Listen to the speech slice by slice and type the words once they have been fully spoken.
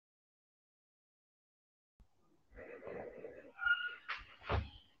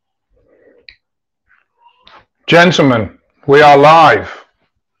Gentlemen, we are live.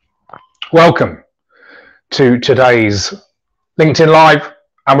 Welcome to today's LinkedIn Live,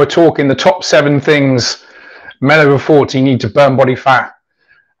 and we're talking the top 7 things men over 40 need to burn body fat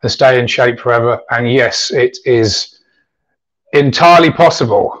and stay in shape forever. And yes, it is entirely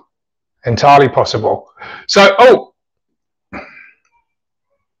possible. Entirely possible. So,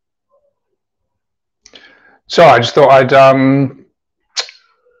 sorry, I just thought I'd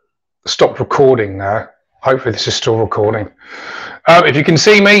stop recording there. Hopefully this is still recording. If you can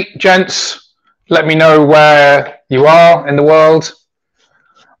see me, gents, let me know where you are in the world.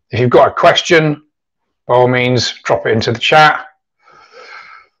 If you've got a question, by all means, drop it into the chat.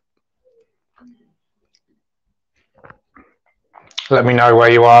 Let me know where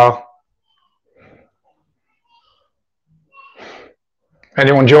you are.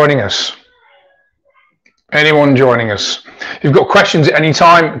 Anyone joining us? Anyone joining us? If you've got questions at any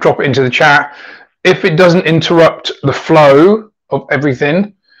time, drop it into the chat. If it doesn't interrupt the flow of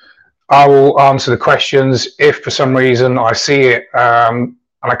everything, I will answer the questions. If for some reason I see it and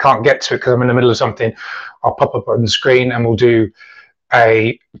I can't get to it because I'm in the middle of something, I'll pop up on the screen and we'll do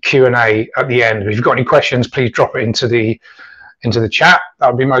a Q&A at the end. If you've got any questions, please drop it into the chat. That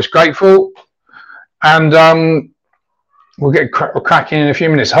would be most grateful. And we'll get cracking in a few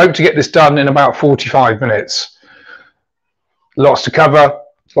minutes. Hope to get this done in about 45 minutes. Lots to cover.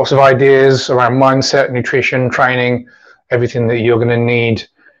 Lots of ideas around mindset, nutrition, training, everything that you're going to need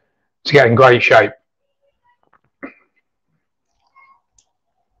to get in great shape.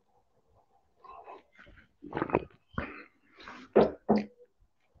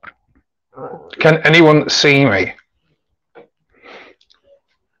 Can anyone see me?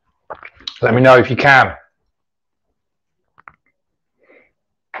 Let me know if you can.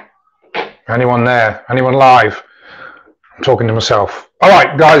 Anyone there? Anyone live? I'm talking to myself. All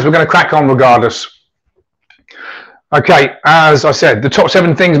right, guys, we're going to crack on regardless. Okay, as I said, the top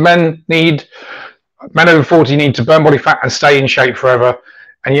 7 things men over 40 need to burn body fat and stay in shape forever.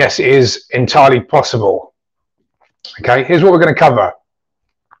 And yes, it is entirely possible. Okay, here's what we're going to cover.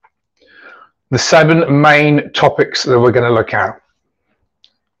 The 7 main topics that we're going to look at.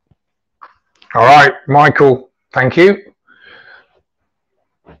 All right, Michael, thank you.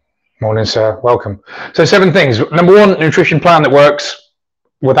 Morning, sir. Welcome. So 7 things. Number 1, nutrition plan that works.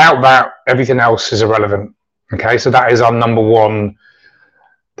 Without that, everything else is irrelevant. Okay, so that is our number 1,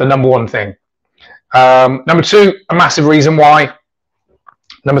 the number 1 thing. Number 2, a massive reason why.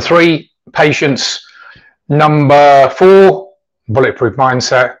 Number 3, patience. Number 4, bulletproof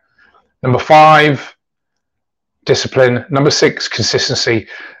mindset. Number 5, discipline. Number 6, consistency.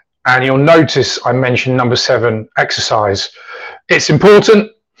 And you'll notice I mentioned number 7, exercise. It's important,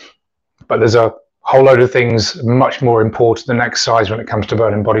 but there's a whole load of things much more important than exercise when it comes to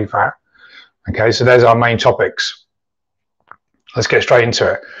burning body fat. Okay, so there's our main topics. Let's get straight into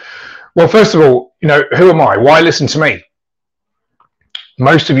it. Well, first of all, who am I? Why listen to me?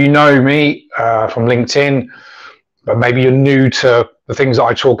 Most of you know me from LinkedIn, but maybe you're new to the things that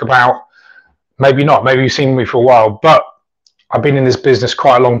I talk about. Maybe not. Maybe you've seen me for a while, but I've been in this business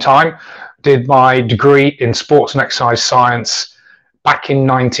quite a long time. Did my degree in sports and exercise science back in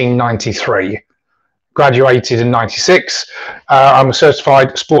 1993. Graduated in 96. I'm a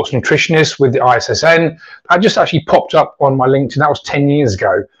certified sports nutritionist with the ISSN. That just actually popped up on my LinkedIn. That was 10 years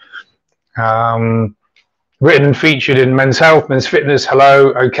ago. Written and featured in Men's Health, Men's Fitness,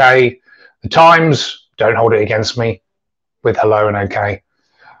 Hello, OK. The Times, don't hold it against me, with Hello and OK.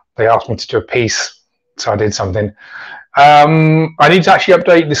 They asked me to do a piece, so I did something. I need to actually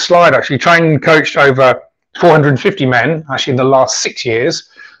update this slide. Actually trained and coached over 450 men, actually in the last 6 years,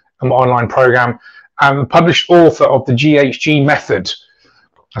 in my online program. I'm a published author of the GHG method.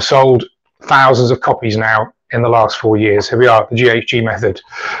 I sold thousands of copies now in the last 4 years. Here we are, the GHG method.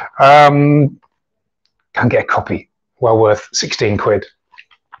 Can get a copy, well worth 16 quid.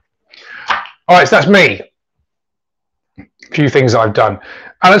 All right, so that's me. A few things I've done.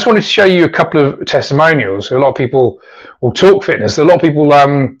 And I just wanted to show you a couple of testimonials. A lot of people will talk fitness. A lot of people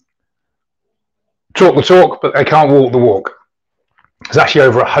talk the talk, but they can't walk the walk. There's actually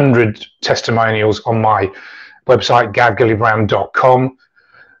over 100 testimonials on my website, gavgillybrown.com,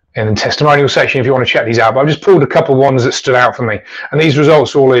 in the testimonial section if you want to check these out. But I've just pulled a couple of ones that stood out for me. And these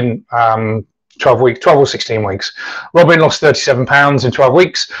results are all in 12 or 16 weeks. Robin lost 37 pounds in 12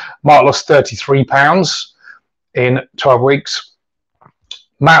 weeks. Mark lost 33 pounds in 12 weeks.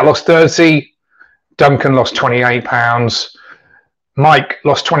 Matt lost 30. Duncan lost 28 pounds. Mike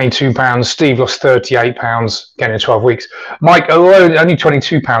lost 22 pounds. Steve lost 38 pounds, again in 12 weeks. Mike, although only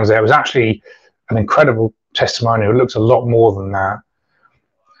 22 pounds there, was actually an incredible testimonial. It looks a lot more than that.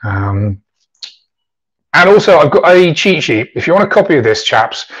 And also, I've got a cheat sheet. If you want a copy of this,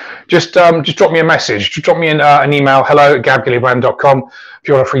 chaps, just drop me a message. Just drop me an email, hello@gabgillibrand.com. If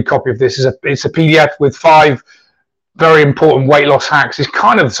you want a free copy of this, it's a PDF with 5 very important weight loss hacks. It's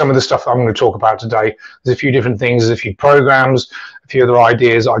kind of some of the stuff that I'm going to talk about today. There's a few different things, there's a few programs, a few other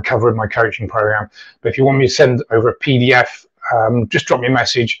ideas I cover in my coaching program. But if you want me to send over a PDF, just drop me a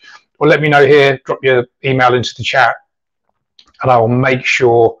message or let me know here, drop your email into the chat, and I will make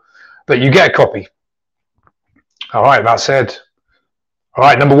sure that you get a copy. All right, that said. All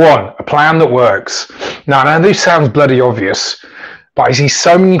right, number 1, a plan that works. Now, I know this sounds bloody obvious, but I see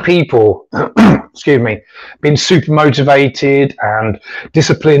so many people, excuse me, being super motivated and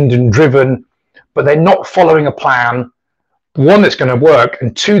disciplined and driven, but they're not following a plan, 1, that's going to work,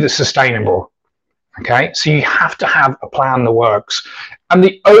 and 2, that's sustainable. Okay, so you have to have a plan that works. And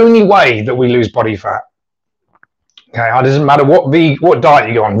the only way that we lose body fat, okay, it doesn't matter what diet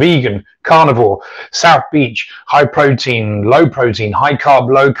you go on, vegan, carnivore, South Beach, high protein, low protein, high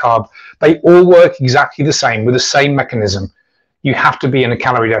carb, low carb, they all work exactly the same with the same mechanism. You have to be in a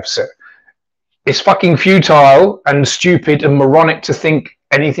calorie deficit. It's fucking futile and stupid and moronic to think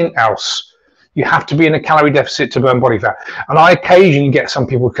anything else. You have to be in a calorie deficit to burn body fat. And I occasionally get some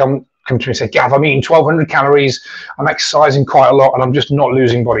people come to me and say, Gav, I'm eating 1,200 calories, I'm exercising quite a lot, and I'm just not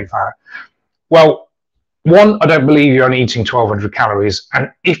losing body fat. Well, 1, I don't believe you're only eating 1,200 calories.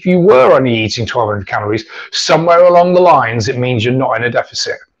 And if you were only eating 1,200 calories, somewhere along the lines, it means you're not in a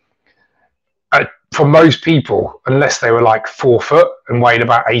deficit. For most people, unless they were like 4 foot and weighed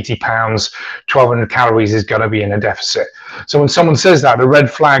about 80 pounds, 1,200 calories is going to be in a deficit. So when someone says that, the red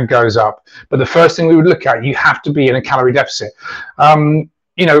flag goes up. But the first thing we would look at, you have to be in a calorie deficit. Obviously,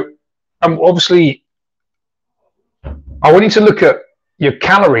 I want you to look at your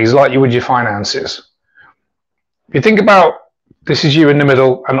calories like you would your finances. If you think about, this is you in the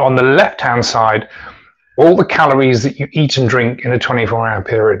middle, and on the left-hand side, all the calories that you eat and drink in a 24-hour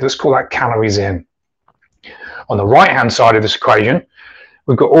period. Let's call that calories in. On the right-hand side of this equation,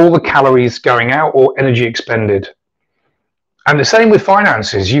 we've got all the calories going out or energy expended. And the same with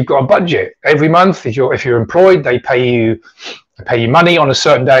finances. You've got a budget. Every month, if you're employed, they pay you money on a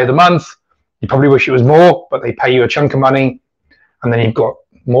certain day of the month. You probably wish it was more, but they pay you a chunk of money. And then you've got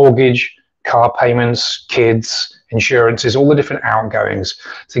mortgage, car payments, kids, insurances, all the different outgoings.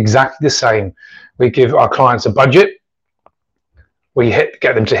 It's exactly the same. We give our clients a budget. We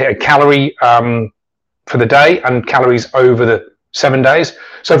get them to hit a calorie for the day and calories over the 7 days.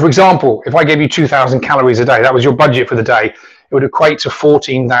 So for example, if I gave you 2,000 calories a day, that was your budget for the day, it would equate to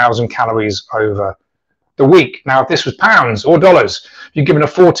 14,000 calories over the week. Now, if this was pounds or dollars, if you're given a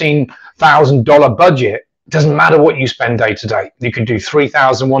 $14,000 budget, it doesn't matter what you spend day to day. You could do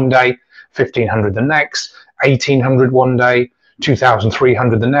 3,000 one day, 1,500 the next, 1,800 one day,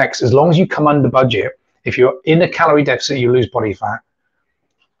 2,300 the next. As long as you come under budget, if you're in a calorie deficit, you lose body fat.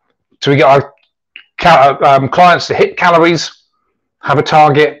 So we get our clients to hit calories, have a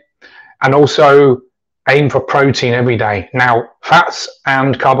target, and also aim for protein every day. Now, fats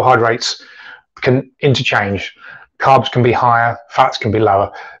and carbohydrates can interchange. Carbs can be higher, fats can be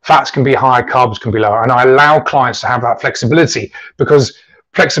lower. Fats can be higher, carbs can be lower. And I allow clients to have that flexibility because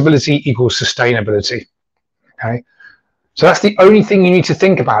flexibility equals sustainability. Okay. So that's the only thing you need to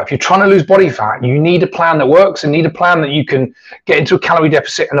think about. If you're trying to lose body fat, you need a plan that works and need a plan that you can get into a calorie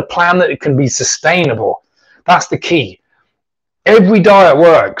deficit and a plan that it can be sustainable. That's the key. Every diet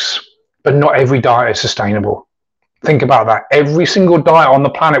works, but not every diet is sustainable. Think about that. Every single diet on the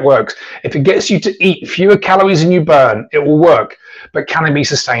planet works. If it gets you to eat fewer calories than you burn, it will work, but can it be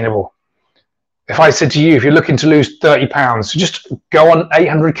sustainable? If I said to you, if you're looking to lose 30 pounds, just go on an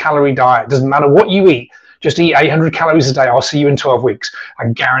 800 calorie diet. It doesn't matter what you eat. Just eat 800 calories a day. I'll see you in 12 weeks. I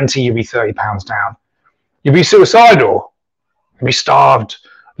guarantee you'll be 30 pounds down. You'll be suicidal. You'll be starved,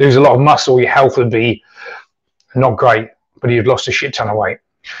 lose a lot of muscle. Your health would be not great, but you've lost a shit ton of weight.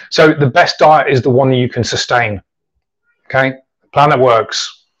 So the best diet is the one that you can sustain. Okay? Plan that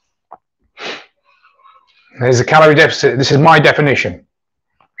works. There's a calorie deficit. This is my definition.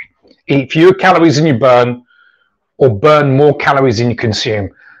 Eat fewer calories than you burn or burn more calories than you consume.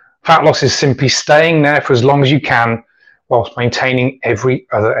 Fat loss is simply staying there for as long as you can whilst maintaining every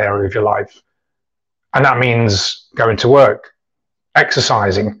other area of your life. And that means going to work,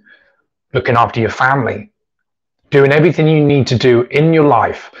 exercising, looking after your family, doing everything you need to do in your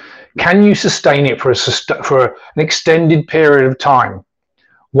life. Can you sustain it for an extended period of time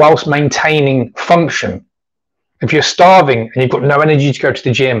whilst maintaining function? If you're starving and you've got no energy to go to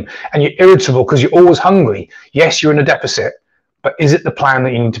the gym and you're irritable because you're always hungry, yes, you're in a deficit. But is it the plan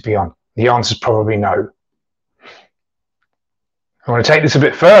that you need to be on? The answer is probably no. I want to take this a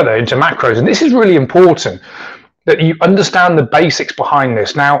bit further into macros, and this is really important that you understand the basics behind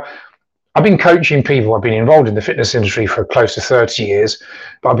this. Now, I've been coaching people. I've been involved in the fitness industry for close to 30 years,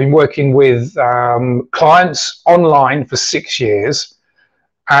 but I've been working with clients online for 6 years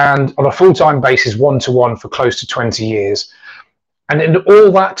and on a full-time basis, one-to-one for close to 20 years. And in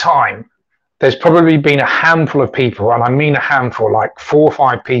all that time, there's probably been a handful of people, and I mean a handful, like 4 or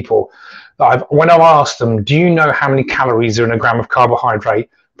 5 people, that when I've asked them, do you know how many calories are in a gram of carbohydrate,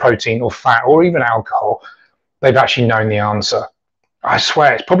 protein or fat or even alcohol, they've actually known the answer. I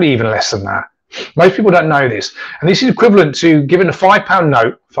swear it's probably even less than that. Most people don't know this. And this is equivalent to giving a £5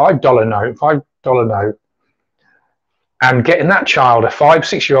 note, $5 note, and getting that child, a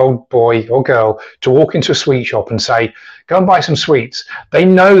 5-6-year-old boy or girl, to walk into a sweet shop and say, go and buy some sweets. They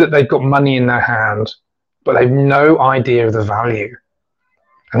know that they've got money in their hand, but they've no idea of the value.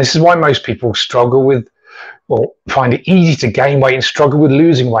 And this is why most people struggle with, well, find it easy to gain weight and struggle with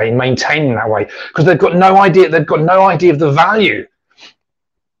losing weight and maintaining that weight, because they've got no idea of the value.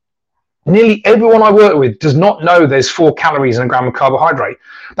 Nearly everyone I work with does not know there's 4 calories in a gram of carbohydrate.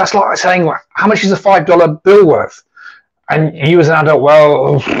 That's like saying, well, how much is a $5 bill worth? And you as an adult,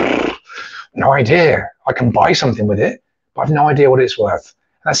 well, no idea. I can buy something with it, but I've no idea what it's worth.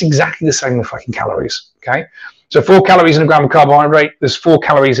 That's exactly the same with fucking calories, okay? So 4 calories in a gram of carbohydrate, there's 4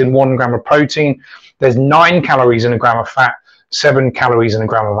 calories in 1 gram of protein, there's 9 calories in a gram of fat, 7 calories in a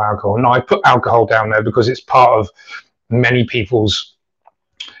gram of alcohol. Now I put alcohol down there because it's part of many people's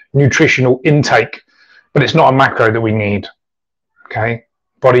nutritional intake, but it's not a macro that we need, okay?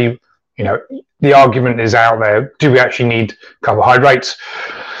 Body, you know, the argument is out there, do we actually need carbohydrates?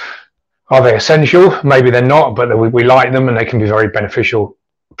 Are they essential? Maybe they're not, but we like them and they can be very beneficial.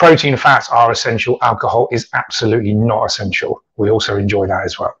 Protein and fats are essential. Alcohol is absolutely not essential. We also enjoy that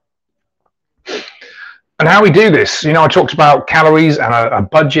as well. And how we do this, you know, I talked about calories and a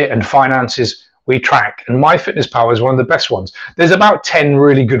budget and finances we track, and MyFitnessPal is one of the best ones. There's about 10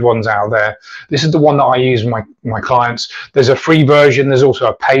 really good ones out there. This is the one that I use with my clients. There's a free version. There's also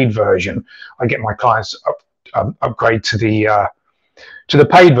a paid version. I get my clients upgrade to the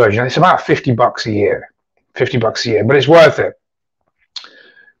paid version. It's about $50 a year, but it's worth it.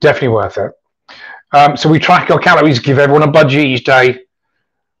 Definitely worth it. So we track our calories, give everyone a budget each day,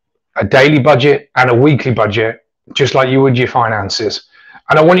 a daily budget and a weekly budget, just like you would your finances.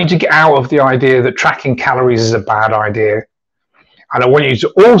 And I want you to get out of the idea that tracking calories is a bad idea. And I want you to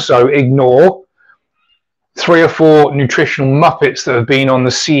also ignore 3 or 4 nutritional muppets that have been on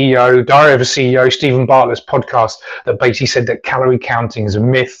the Diary of a CEO, Stephen Bartlett's podcast, that basically said that calorie counting is a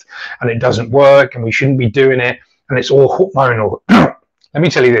myth and it doesn't work and we shouldn't be doing it and it's all hormonal. Let me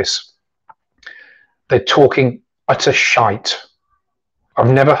tell you this. They're talking utter shite.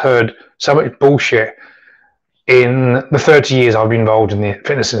 I've never heard so much bullshit in the 30 years I've been involved in the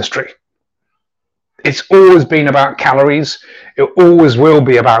fitness industry. It's always been about calories. It always will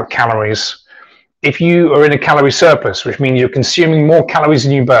be about calories. If you are in a calorie surplus, which means you're consuming more calories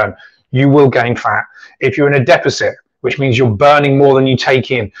than you burn, you will gain fat. If you're in a deficit, which means you're burning more than you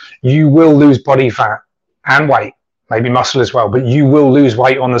take in, you will lose body fat and weight, maybe muscle as well, but you will lose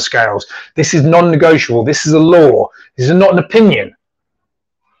weight on the scales. This is non-negotiable. This is a law. This is not an opinion.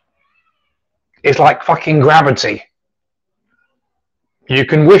 It's like fucking gravity. You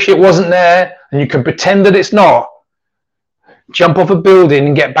can wish it wasn't there and you can pretend that it's not. Jump off a building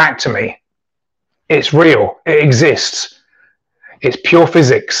and get back to me. It's real. It exists. It's pure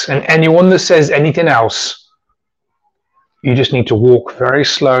physics. And anyone that says anything else, you just need to walk very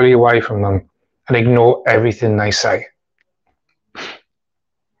slowly away from them and ignore everything they say.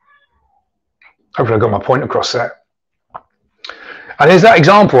 Hopefully I got my point across there. And there's that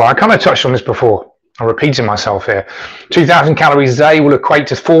example. I kind of touched on this before. I'm repeating myself here. 2,000 calories a day will equate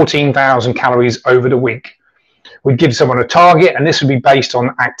to 14,000 calories over the week. We'd give someone a target, and this would be based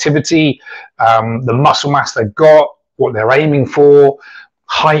on activity, the muscle mass they've got, what they're aiming for,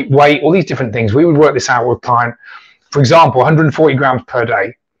 height, weight, all these different things. We would work this out with a client. For example, 140 grams per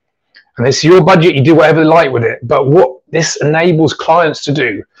day. And this is your budget. You do whatever you like with it. But what this enables clients to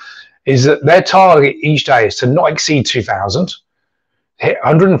do is that their target each day is to not exceed 2,000, hit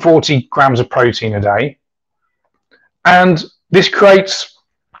 140 grams of protein a day. And this creates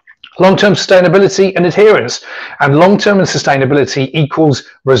long-term sustainability and adherence. And long-term and sustainability equals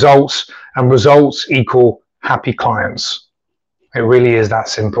results, and results equal happy clients. It really is that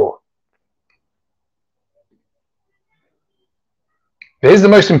simple. Here's the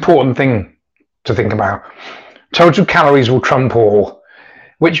most important thing to think about. Total calories will trump all,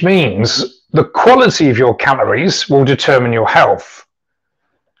 which means the quality of your calories will determine your health.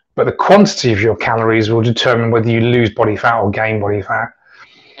 but the quantity of your calories will determine whether you lose body fat or gain body fat.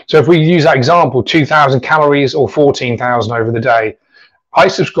 So if we use that example, 2,000 calories or 14,000 over the day, I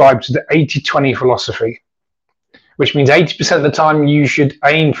subscribe to the 80-20 philosophy, which means 80% of the time you should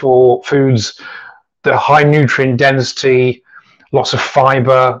aim for foods that are high nutrient density, lots of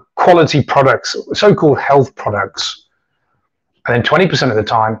fiber, quality products, so-called health products. And then 20% of the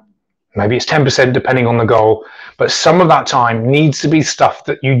time, maybe it's 10% depending on the goal, but some of that time needs to be stuff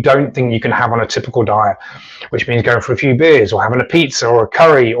that you don't think you can have on a typical diet, which means going for a few beers or having a pizza or a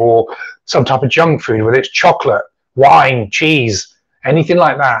curry or some type of junk food, whether it's chocolate, wine, cheese, anything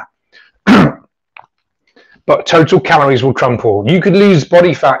like that. But total calories will trump all. You could lose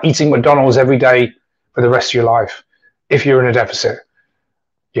body fat eating McDonald's every day for the rest of your life if you're in a deficit.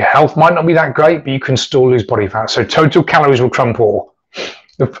 Your health might not be that great, but you can still lose body fat. So total calories will trump all.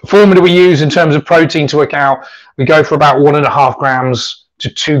 The formula we use in terms of protein to work out, we go for about 1.5 grams to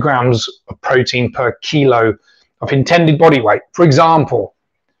 2 grams of protein per kilo of intended body weight. For example,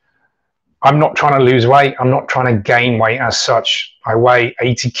 I'm not trying to lose weight. I'm not trying to gain weight as such. I weigh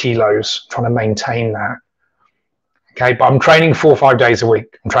 80 kilos, trying to maintain that. Okay, but I'm training 4 or 5 days a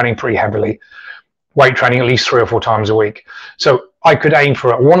week. I'm training pretty heavily. Weight training at least 3 or 4 times a week. So I could aim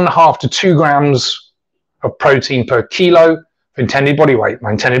for 1.5 to 2 grams of protein per kilo of intended body weight.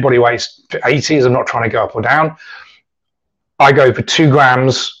 My intended body weight is 80, as I'm not trying to go up or down. I go for 2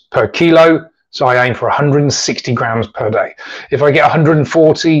 grams per kilo. So I aim for 160 grams per day. If I get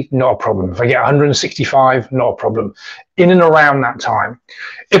 140, not a problem. If I get 165, not a problem. In and around that time.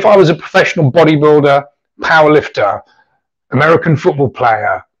 If I was a professional bodybuilder, powerlifter, American football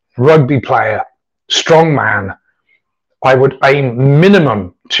player, rugby player, strongman, I would aim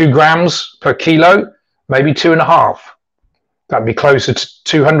minimum 2 grams per kilo, maybe 2.5. That'd be closer to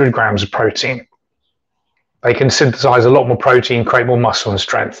 200 grams of protein. They can synthesize a lot more protein, create more muscle and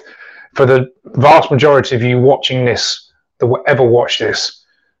strength. For the vast majority of you watching this, that will ever watch this,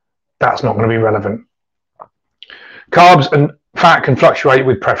 that's not going to be relevant. Carbs and fat can fluctuate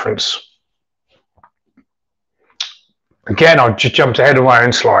with preference. Again, I've just jumped ahead of my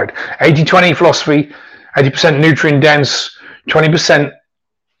own slide. 80-20 philosophy, 80% nutrient dense, 20%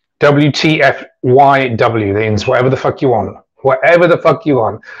 WTFYW, means whatever the fuck you want. Whatever the fuck you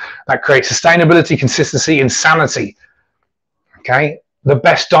want. That creates sustainability, consistency, insanity. Okay? The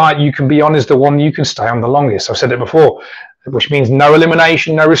best diet you can be on is the one you can stay on the longest. I've said it before, which means no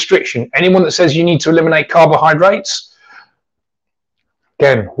elimination, no restriction. Anyone that says you need to eliminate carbohydrates,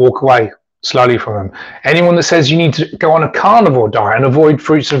 again, walk away slowly from them. Anyone that says you need to go on a carnivore diet and avoid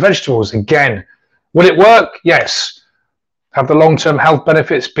fruits and vegetables, again, will it work? Yes. Have the long-term health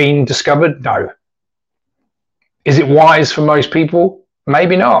benefits been discovered? No. Is it wise for most people?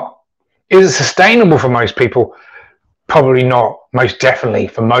 Maybe not. Is it sustainable for most people? Probably not. Most definitely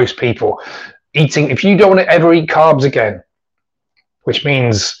for most people. Eating, if you don't want to ever eat carbs again, which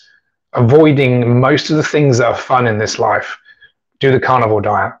means avoiding most of the things that are fun in this life, do the carnivore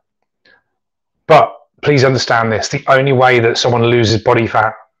diet. But please understand this, the only way that someone loses body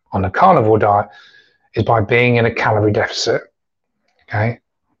fat on a carnivore diet is by being in a calorie deficit. Okay?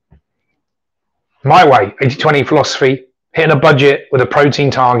 My way, 80-20 philosophy, hitting a budget with a protein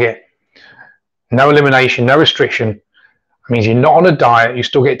target, no elimination, no restriction. It means you're not on a diet, you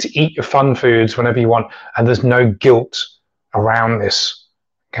still get to eat your fun foods whenever you want, and there's no guilt around this.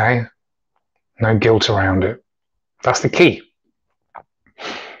 Okay? No guilt around it. That's the key.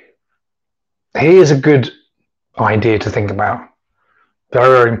 Here's a good idea to think about.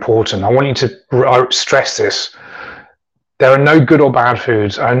 Very, very important. I want you to stress this. There are no good or bad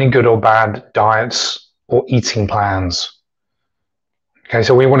foods, only good or bad diets or eating plans. Okay,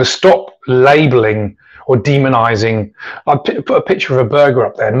 so we want to stop labeling or demonizing. I put a picture of a burger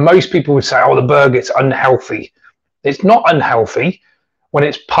up there. Most people would say, oh, the burger, it's unhealthy. It's not unhealthy when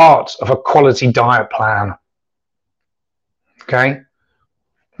it's part of a quality diet plan. Okay?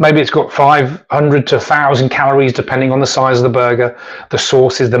 Maybe it's got 500 to 1,000 calories, depending on the size of the burger, the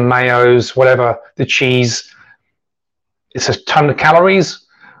sauces, the mayos, whatever, the cheese. It's a ton of calories,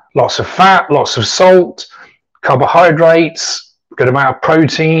 lots of fat, lots of salt, carbohydrates, good amount of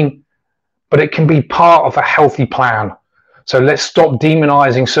protein, but it can be part of a healthy plan. So let's stop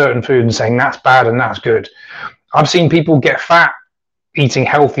demonizing certain food and saying that's bad and that's good. I've seen people get fat eating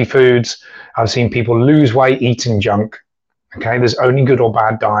healthy foods. I've seen people lose weight eating junk. Okay, there's only good or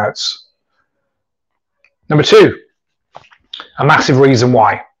bad diets. Number two, a massive reason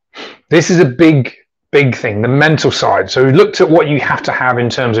why. This is a big thing, the mental side. So we looked at what you have to have in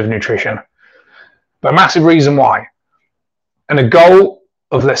terms of nutrition, but a massive reason why. And a goal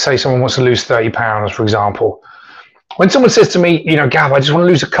of, let's say someone wants to lose 30 pounds, for example. When someone says to me, you know, Gav, I just want to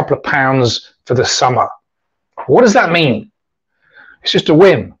lose a couple of pounds for the summer. What does that mean? It's just a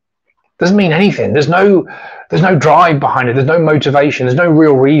whim. Doesn't mean anything. There's no drive behind it. There's no motivation. There's no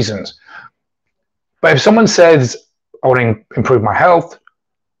real reasons. But if someone says, I want to improve my health,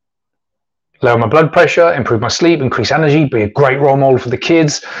 lower my blood pressure, improve my sleep, increase energy, be a great role model for the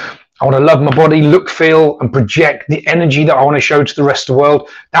kids, I want to love my body, look, feel, and project the energy that I want to show to the rest of the world,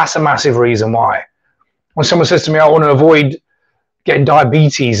 that's a massive reason why. When someone says to me, I want to avoid getting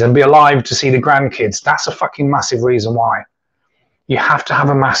diabetes and be alive to see the grandkids, that's a fucking massive reason why. You have to have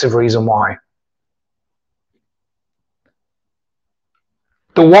a massive reason why.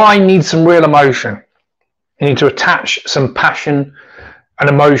 The why needs some real emotion. You need to attach some passion and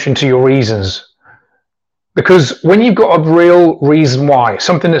emotion to your reasons. Because when you've got a real reason why,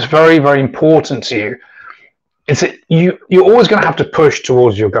 something that's very, very important to you, it's that you're always going to have to push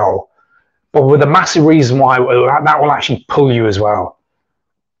towards your goal. But with a massive reason why, that will actually pull you as well.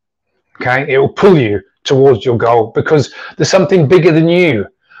 Okay? It will pull you towards your goal because there's something bigger than you.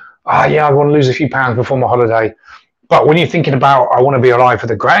 Yeah, I want to lose a few pounds before my holiday. But when you're thinking about, I want to be alive for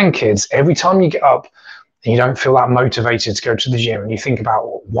the grandkids, every time you get up and you don't feel that motivated to go to the gym and you think about,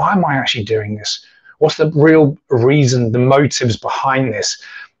 well, why am I actually doing this? What's the real reason, the motives behind this?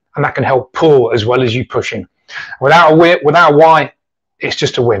 And that can help pull as well as you pushing. Without a why, it's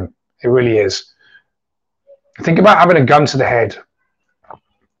just a whim. It really is. Think about having a gun to the head.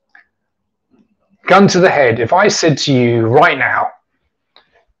 Gun to the head. If I said to you right now,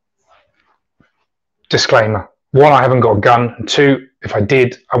 disclaimer, 1, I haven't got a gun, and 2, if I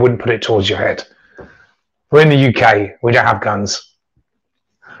did, I wouldn't put it towards your head. We're in the UK, we don't have guns.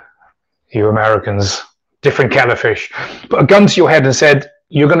 You Americans, different kettle of fish. Put a gun to your head and said,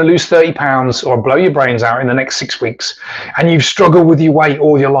 you're going to lose 30 pounds or blow your brains out in the next 6 weeks, and you've struggled with your weight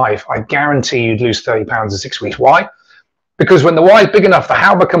all your life, I guarantee you'd lose 30 pounds in 6 weeks. Why? Because when the why is big enough, the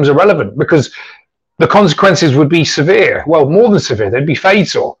how becomes irrelevant, because the consequences would be severe. Well, more than severe, they'd be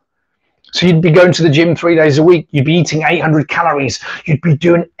fatal. So you'd be going to the gym 3 days a week. You'd be eating 800 calories. You'd be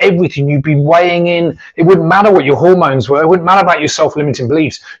doing everything. You'd be weighing in. It wouldn't matter what your hormones were. It wouldn't matter about your self-limiting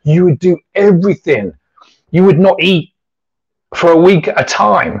beliefs. You would do everything. You would not eat for a week at a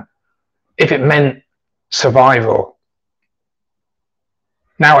time if it meant survival.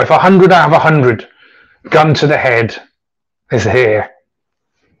 Now, if 100 out of 100, gun to the head, is here,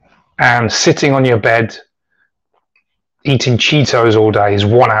 and sitting on your bed, eating Cheetos all day is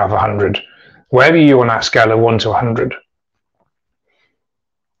 1 out of 100. Wherever you are on that scale of 1 to 100.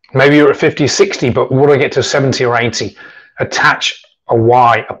 Maybe you're at 50, 60, but what do I get to 70 or 80? Attach a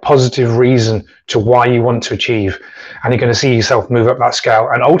why, a positive reason to why you want to achieve. And you're going to see yourself move up that scale,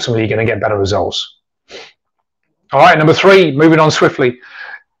 and ultimately you're going to get better results. All right, number 3, moving on swiftly.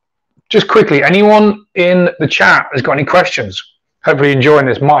 Just quickly, anyone in the chat has got any questions? Hopefully enjoying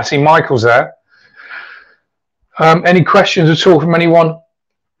this. I see Michael's there. Any questions at all from anyone?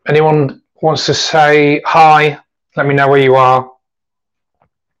 Anyone wants to say hi? Let me know where you are.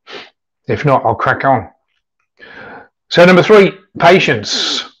 If not, I'll crack on. So number 3,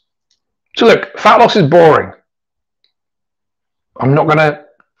 patience. So look, fat loss is boring. I'm not going to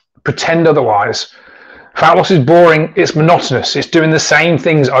pretend otherwise. Fat loss is boring. It's monotonous. It's doing the same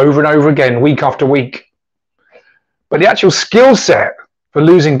things over and over again, week after week. But the actual skill set for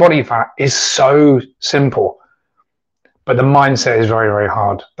losing body fat is so simple. But the mindset is very, very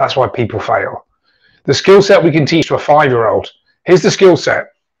hard. That's why people fail. The skill set we can teach to a 5-year-old. Here's the skill set.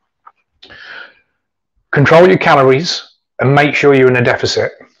 Control your calories and make sure you're in a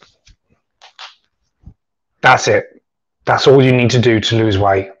deficit. That's it. That's all you need to do to lose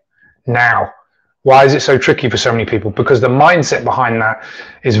weight. Now, why is it so tricky for so many people? Because the mindset behind that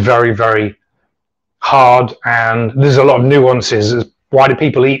is very, very hard, and there's a lot of nuances. Why do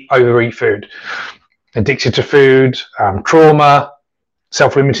people overeat food? Addicted to food, trauma,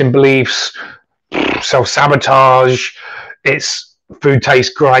 self-limiting beliefs, self-sabotage. It's food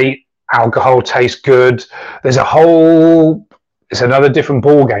tastes great, alcohol tastes good. There's a whole, it's another different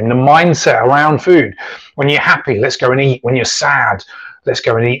ball game. The mindset around food. When you're happy, let's go and eat. When you're sad, let's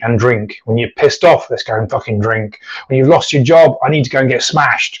go and eat and drink. When you're pissed off, let's go and fucking drink. When you've lost your job, I need to go and get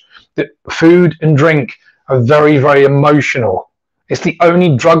smashed. The food and drink are very, very emotional. It's the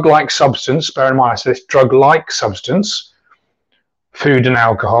only drug-like substance, bear in mind, so it's drug-like substance, food and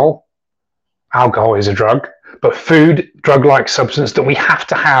alcohol. Alcohol is a drug, but food, drug-like substance that we have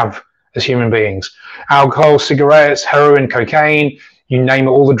to have as human beings. Alcohol, cigarettes, heroin, cocaine, you name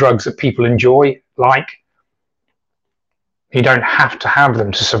it, all the drugs that people enjoy, like. You don't have to have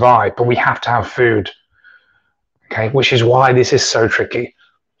them to survive, but we have to have food, okay? Which is why this is so tricky.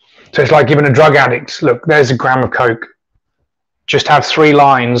 So it's like giving a drug addict, look, there's a gram of Coke. Just have 3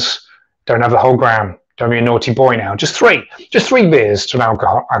 lines. Don't have the whole gram. Don't be a naughty boy now. Just 3 beers to an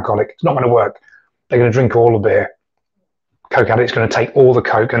alcoholic. It's not going to work. They're going to drink all the beer. Coke addict's going to take all the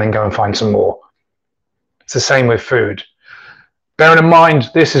Coke and then go and find some more. It's the same with food. Bearing in mind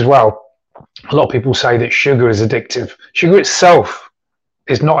this as well, a lot of people say that sugar is addictive. Sugar itself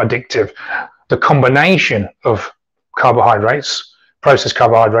is not addictive. The combination of carbohydrates, processed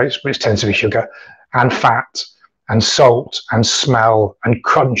carbohydrates, which tends to be sugar, and fat, and salt, and smell, and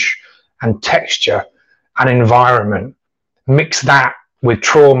crunch, and texture, and environment, mix that with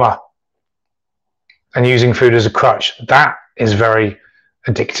trauma and using food as a crutch, that is very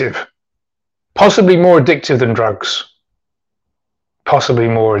addictive. Possibly more addictive than drugs. Possibly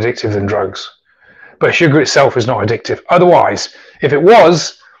more addictive than drugs. But sugar itself is not addictive. Otherwise, if it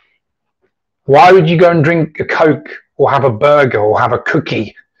was, why would you go and drink a Coke or have a burger or have a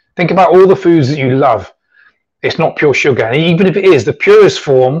cookie? Think about all the foods that you love. It's not pure sugar. And even if it is, the purest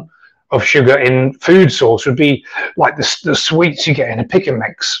form of sugar in food source would be like the sweets you get in a pick and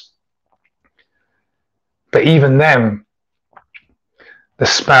mix. But even then, the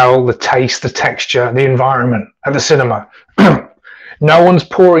smell, the taste, the texture, the environment at the cinema, no one's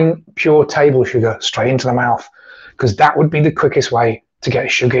pouring pure table sugar straight into the mouth, because that would be the quickest way to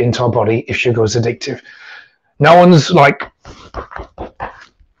get sugar into our body if sugar was addictive. No one's like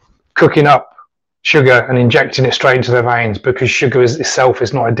cooking up sugar and injecting it straight into their veins, because sugar itself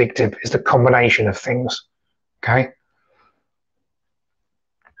is not addictive. It's the combination of things. Okay.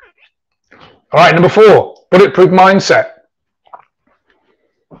 All right, number 4, bulletproof mindset.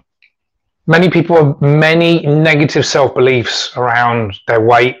 Many people have many negative self-beliefs around their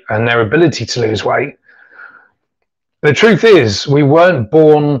weight and their ability to lose weight. The truth is, we weren't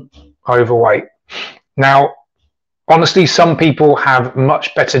born overweight. Now, honestly, some people have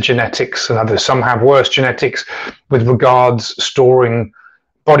much better genetics than others. Some have worse genetics with regards storing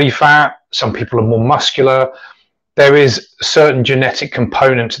body fat. Some people are more muscular. There is a certain genetic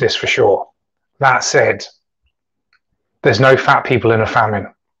component to this for sure. That said, there's no fat people in a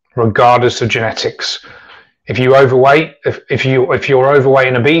famine, regardless of genetics. If you're overweight, if you're overweight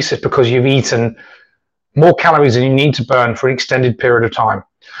and obese, it's because you've eaten more calories than you need to burn for an extended period of time.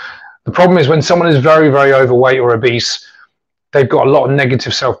 The problem is when someone is very, very overweight or obese, they've got a lot of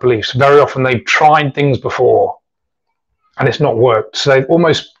negative self-beliefs. Very often they've tried things before and it's not worked. So they've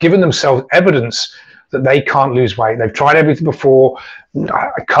almost given themselves evidence that they can't lose weight. They've tried everything before.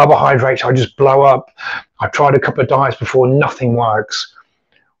 Carbohydrates, I just blow up. I've tried a couple of diets before, nothing works.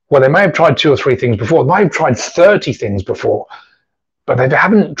 Well, they may have tried 2 or 3 things before. They might have tried 30 things before, but they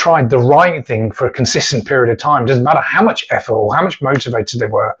haven't tried the right thing for a consistent period of time. It doesn't matter how much effort or how much motivated they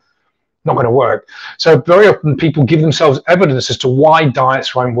were, not going to work. So very often people give themselves evidence as to why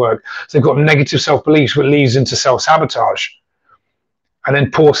diets won't work. So they've got negative self-beliefs, which leads into self-sabotage and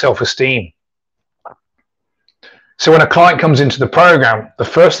then poor self-esteem. So when a client comes into the program, the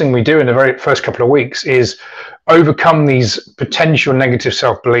first thing we do in the very first couple of weeks is overcome these potential negative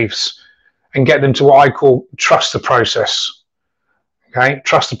self-beliefs and get them to what I call trust the process. Okay,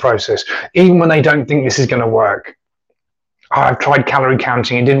 trust the process. Even when they don't think this is going to work. Oh, I've tried calorie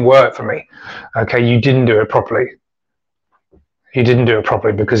counting, it didn't work for me. Okay, you didn't do it properly. You didn't do it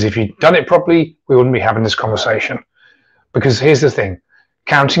properly, because if you'd done it properly, we wouldn't be having this conversation. Because here's the thing.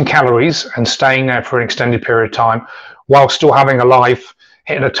 Counting calories and staying there for an extended period of time while still having a life,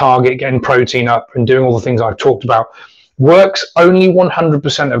 hitting a target, getting protein up and doing all the things I've talked about works only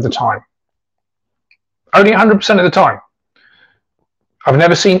 100% of the time. Only 100% of the time. I've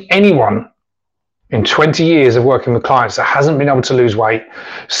never seen anyone in 20 years of working with clients that hasn't been able to lose weight.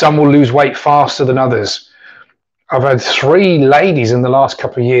 Some will lose weight faster than others. I've had 3 ladies in the last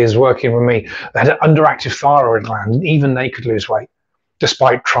couple of years working with me that had an underactive thyroid gland, and even they could lose weight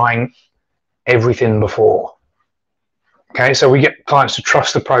despite trying everything before. Okay, so we get clients to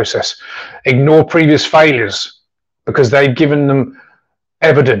trust the process, ignore previous failures because they've given them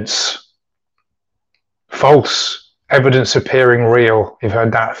evidence, false evidence appearing real. You've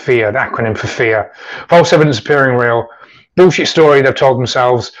heard that, fear, the acronym for fear. False evidence appearing real, bullshit story they've told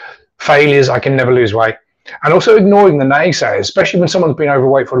themselves, failures, I can never lose weight. And also ignoring the naysayers, especially when someone's been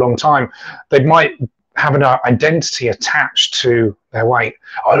overweight for a long time. They might have an identity attached to their weight.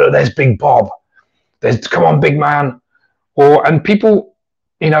 Oh, look, there's Big Bob. There's, come on, big man. And people,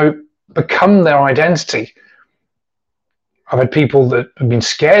 you know, become their identity. I've had people that have been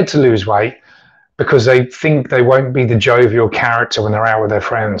scared to lose weight because they think they won't be the jovial character when they're out with their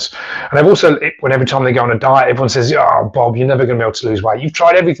friends. And they've also, when every time they go on a diet, everyone says, oh, Bob, you're never going to be able to lose weight. You've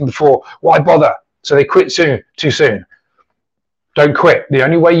tried everything before. Why bother? So they quit too soon. Don't quit. The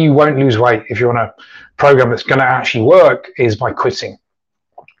only way you won't lose weight if you're on a program that's going to actually work is by quitting.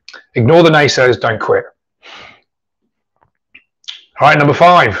 Ignore the naysayers, don't quit. All right, number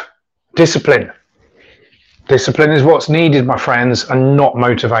 5, discipline. Discipline is what's needed, my friends, and not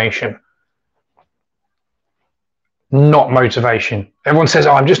motivation. Not motivation. Everyone says,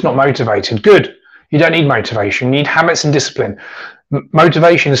 oh, I'm just not motivated. Good. You don't need motivation. You need habits and discipline.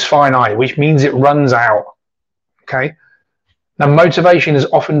 Motivation is finite, which means it runs out. Okay? Now, motivation is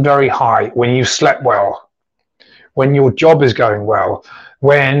often very high when you slept well, when your job is going well,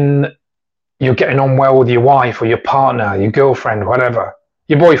 when you're getting on well with your wife or your partner, your girlfriend, whatever,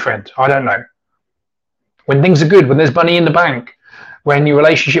 your boyfriend, I don't know. When things are good, when there's money in the bank, when your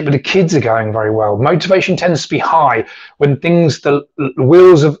relationship with the kids are going very well. Motivation tends to be high when things, the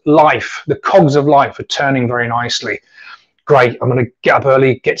wheels of life, the cogs of life are turning very nicely. Great, I'm going to get up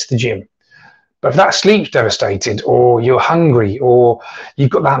early, get to the gym. But if that sleep's devastated, or you're hungry, or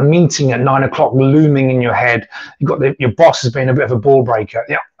you've got that meeting at 9 o'clock looming in your head, you've got your boss has been a bit of a ball breaker.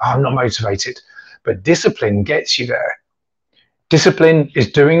 Yeah, I'm not motivated. But discipline gets you there. Discipline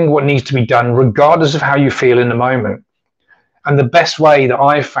is doing what needs to be done regardless of how you feel in the moment. And the best way that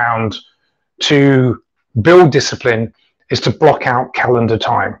I've found to build discipline is to block out calendar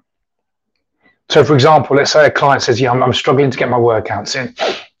time. So for example, let's say a client says, yeah, I'm struggling to get my workouts in.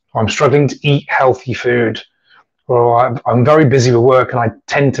 Or I'm struggling to eat healthy food. Or I'm very busy with work and I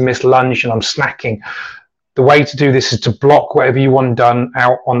tend to miss lunch and I'm snacking. The way to do this is to block whatever you want done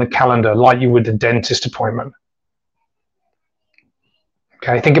out on the calendar, like you would a dentist appointment.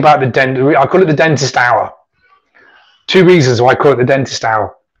 Okay, think about the dentist. I call it the dentist hour. 2 reasons why I call it the dentist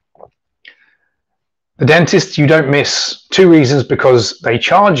hour. The dentist, you don't miss. 2 reasons: because they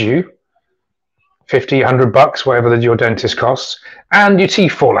charge you 50, 100 bucks, whatever your dentist costs, and your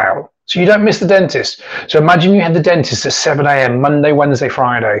teeth fall out. So you don't miss the dentist. So imagine you had the dentist at 7 a.m. Monday, Wednesday,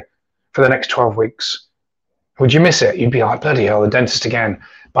 Friday for the next 12 weeks. Would you miss it? You'd be like, bloody hell, the dentist again.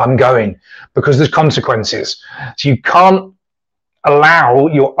 But I'm going, because there's consequences. So you can't allow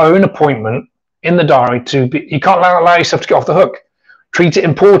your own appointment in the diary to be, you can't allow yourself to get off the hook. Treat it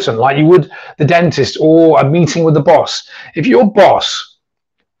important, like you would the dentist or a meeting with the boss. If your boss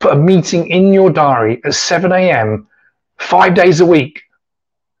put a meeting in your diary at 7 a.m. 5 days a week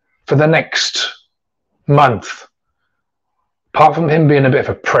for the next month, apart from him being a bit of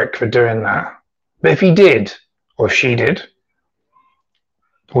a prick for doing that, but if he did, or if she did,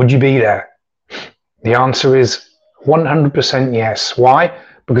 would you be there? The answer is 100% yes. Why?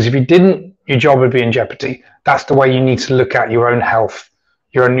 Because if you didn't, your job would be in jeopardy. That's the way you need to look at your own health,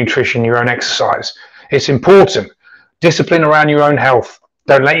 your own nutrition, your own exercise. It's important. Discipline around your own health.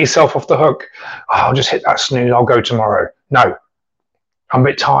 Don't let yourself off the hook. Oh, I'll just hit that snooze, I'll go tomorrow. No. I'm a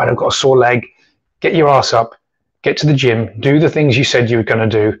bit tired, I've got a sore leg. Get your ass up, get to the gym, do the things you said you were going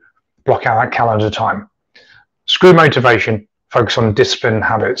to do, block out that calendar time. Screw motivation, focus on discipline and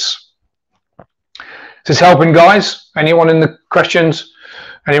habits. Is this helping, guys? Anyone in the questions?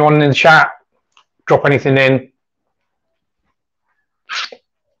 Anyone in the chat? Drop anything in.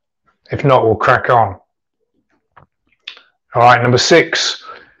 If not, we'll crack on. All right, number 6,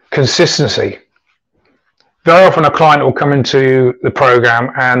 consistency. Very often a client will come into the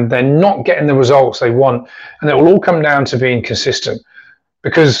program and they're not getting the results they want, and it will all come down to being consistent,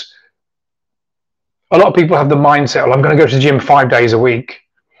 because a lot of people have the mindset, well, I'm going to go to the gym 5 days a week,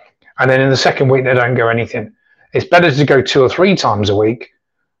 and then in the second week they don't go anything. It's better to go 2 or 3 times a week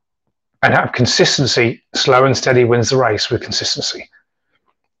and have consistency. Slow and steady wins the race with consistency.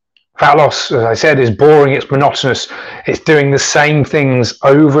 Fat loss, as I said, is boring, it's monotonous. It's doing the same things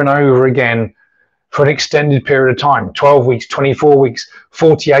over and over again for an extended period of time, 12 weeks, 24 weeks,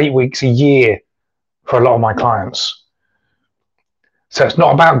 48 weeks, a year for a lot of my clients. So it's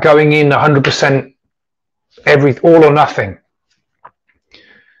not about going in 100% all or nothing,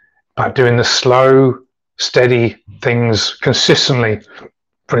 but doing the slow, steady things consistently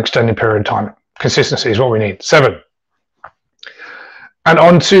for an extended period of time. Consistency is what we need. 7. And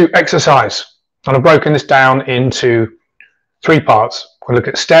on to exercise. And I've broken this down into 3 parts. We'll look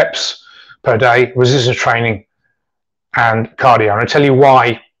at steps per day, resistance training, and cardio. And I'll tell you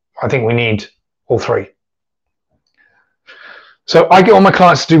why I think we need all 3. So I get all my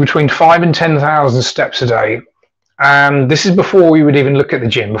clients to do between 5,000 and 10,000 steps a day. And this is before we would even look at the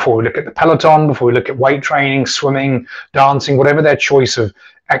gym, before we look at the Peloton, before we look at weight training, swimming, dancing, whatever their choice of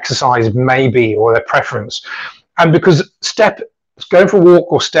exercise may be or their preference. And because going for a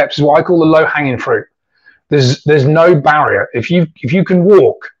walk or steps is what I call the low-hanging fruit. There's no barrier. If you can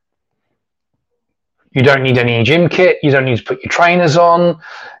walk, you don't need any gym kit. You don't need to put your trainers on.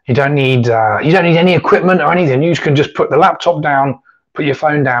 You don't need any equipment or anything. You can just put the laptop down, put your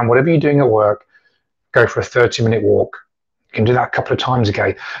phone down, whatever you're doing at work, go for a 30-minute walk. You can do that a couple of times a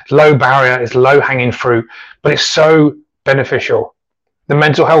day. Low barrier, it's low hanging fruit, but it's so beneficial. The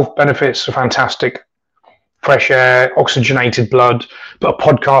mental health benefits are fantastic. Fresh air, oxygenated blood, put a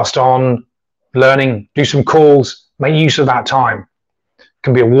podcast on, learning, do some calls, make use of that time. It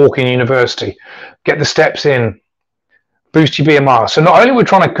can be a walk in university. Get the steps in, boost your BMR. So not only are we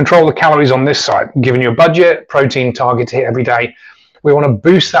trying to control the calories on this side, giving you a budget, protein target to hit every day, we want to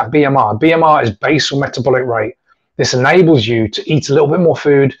boost that BMR. BMR is basal metabolic rate. This enables you to eat a little bit more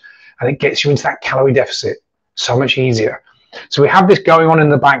food and it gets you into that calorie deficit so much easier. So we have this going on in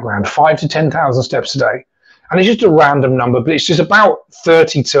the background, 5 to 10,000 steps a day. And it's just a random number, but it's just about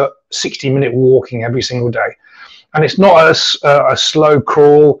 30 to 60-minute walking every single day. And it's not a slow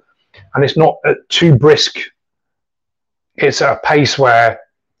crawl, and it's not too brisk. It's at a pace where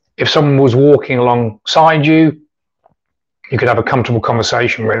if someone was walking alongside you, you could have a comfortable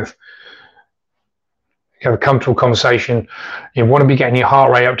conversation with. You have a comfortable conversation. You want to be getting your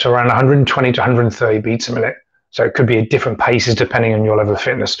heart rate up to around 120 to 130 beats a minute. So it could be at different paces depending on your level of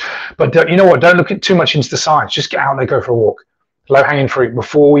fitness. But you know what? Don't look too much into the science. Just get out there, go for a walk. Low hanging fruit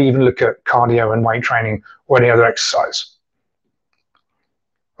before we even look at cardio and weight training or any other exercise.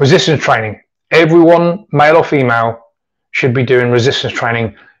 Resistance training. Everyone, male or female, should be doing resistance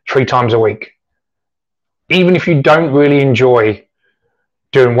training 3 times a week. Even if you don't really enjoy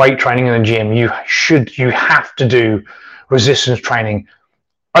doing weight training in the gym, you have to do resistance training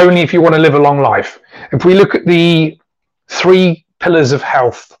only if you want to live a long life. If we look at the 3 pillars of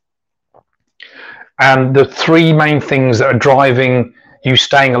health and the 3 main things that are driving you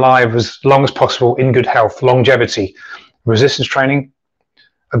staying alive as long as possible in good health, longevity, resistance training,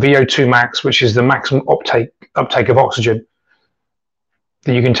 a VO2 max, which is the maximum uptake of oxygen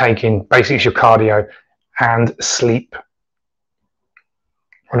that you can take in, basically it's your cardio, and sleep.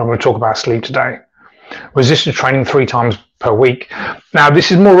 We're not going to talk about sleep today. Resistance training 3 times per week. Now,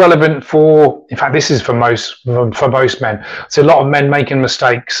 this is more relevant for, in fact, this is for most men. So a lot of men making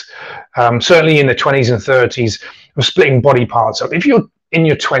mistakes, certainly in the 20s and 30s, of splitting body parts up. If you're in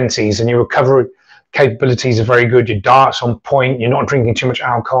your 20s and your recovery capabilities are very good, your diet's on point, you're not drinking too much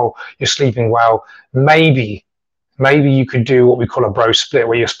alcohol, you're sleeping well, maybe you could do what we call a bro split,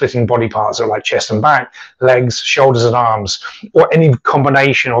 where you're splitting body parts up like chest and back, legs, shoulders and arms, or any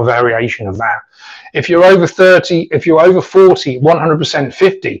combination or variation of that. If you're over 30, if you're over 40, 100%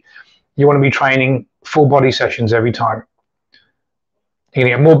 50, you want to be training full body sessions every time. You're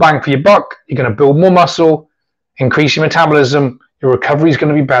going to get more bang for your buck, you're going to build more muscle, increase your metabolism, your recovery is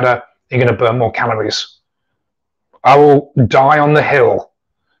going to be better, you're going to burn more calories. I will die on the hill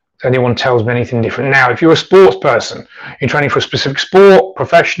if anyone tells me anything different. Now, if you're a sports person, you're training for a specific sport,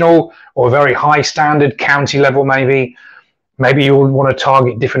 professional, or a very high standard, county level maybe you'll want to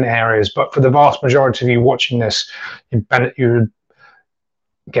target different areas. But for the vast majority of you watching this, you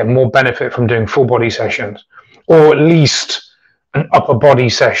get more benefit from doing full body sessions, or at least an upper body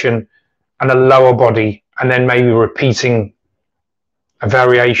session and a lower body, and then maybe repeating a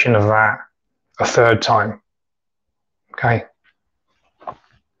variation of that a 3rd time. Okay.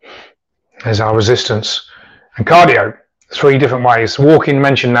 There's our resistance. And cardio, 3 different ways. Walking,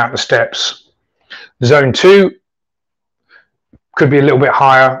 mentioned that, the steps. Zone 2 could be a little bit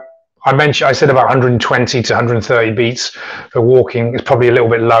higher. I said about 120 to 130 beats for walking. It's probably a little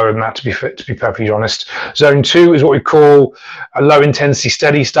bit lower than that, to be perfectly honest. Zone 2 is what we call a low intensity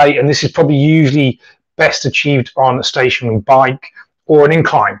steady state, and this is probably usually best achieved on a stationary bike or an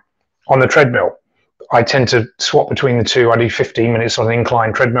incline on the treadmill. I tend to swap between the 2. I do 15 minutes on an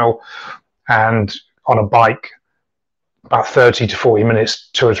incline treadmill, and on a bike about 30 to 40 minutes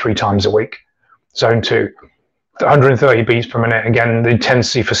 2 or 3 times a week. Zone 2, 130 beats per minute. Again, the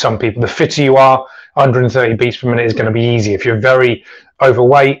intensity for some people, the fitter you are, 130 beats per minute is going to be easy. If you're very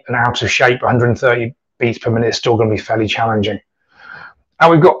overweight and out of shape, 130 beats per minute is still going to be fairly challenging.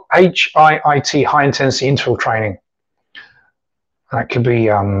 And we've got HIIT, high intensity interval training. That could be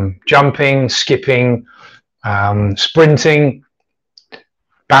jumping, skipping, sprinting,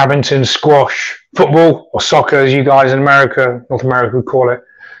 badminton, squash, football, or soccer, as you guys in America, North America would call it.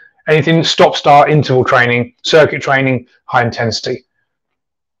 Anything stop-start interval training, circuit training, high intensity.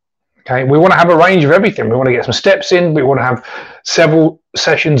 Okay, we want to have a range of everything. We want to get some steps in. We want to have several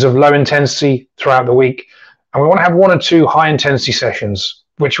sessions of low intensity throughout the week. And we want to have 1 or 2 high intensity sessions,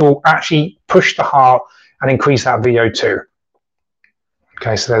 which will actually push the heart and increase that VO2.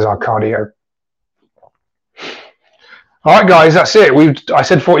 Okay, so there's our cardio. All right, guys, that's it. I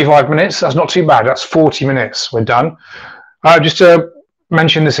said 45 minutes. That's not too bad. That's 40 minutes. We're done. Just to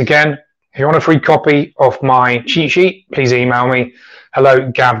mention this again. If you want a free copy of my cheat sheet, please email me,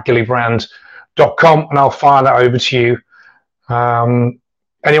 hello@gavgillibrand.com, and I'll fire that over to you.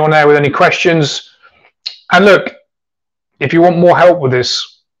 Anyone there with any questions? And look, if you want more help with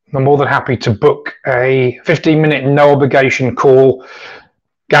this, I'm more than happy to book a 15-minute no obligation call,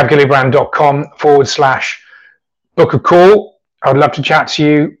 gavgillibrand.com/book a call. I would love to chat to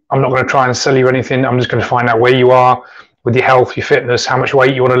you. I'm not going to try and sell you anything. I'm just going to find out where you are with your health, your fitness, how much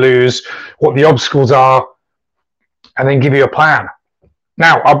weight you want to lose, what the obstacles are, and then give you a plan.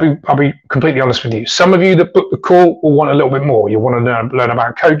 Now, I'll be completely honest with you. Some of you that book the call will want a little bit more. You'll want to learn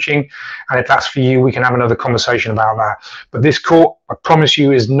about coaching, and if that's for you, we can have another conversation about that. But this call, I promise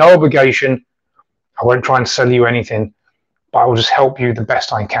you, is no obligation. I won't try and sell you anything, but I will just help you the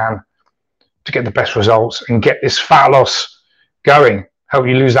best I can to get the best results and get this fat loss going, help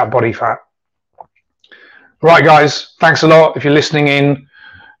you lose that body fat. Right, guys, thanks a lot. If you're listening in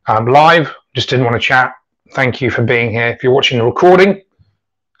live, just didn't want to chat, thank you for being here. If you're watching the recording,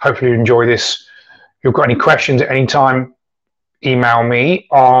 hopefully you enjoy this. If you've got any questions at any time, email me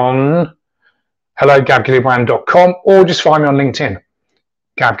on hello@gavgillibrand.com or just find me on LinkedIn,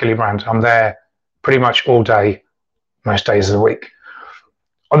 Gav Gillibrand. I'm there pretty much all day, most days of the week.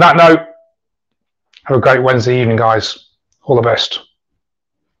 On that note, have a great Wednesday evening, guys. All the best.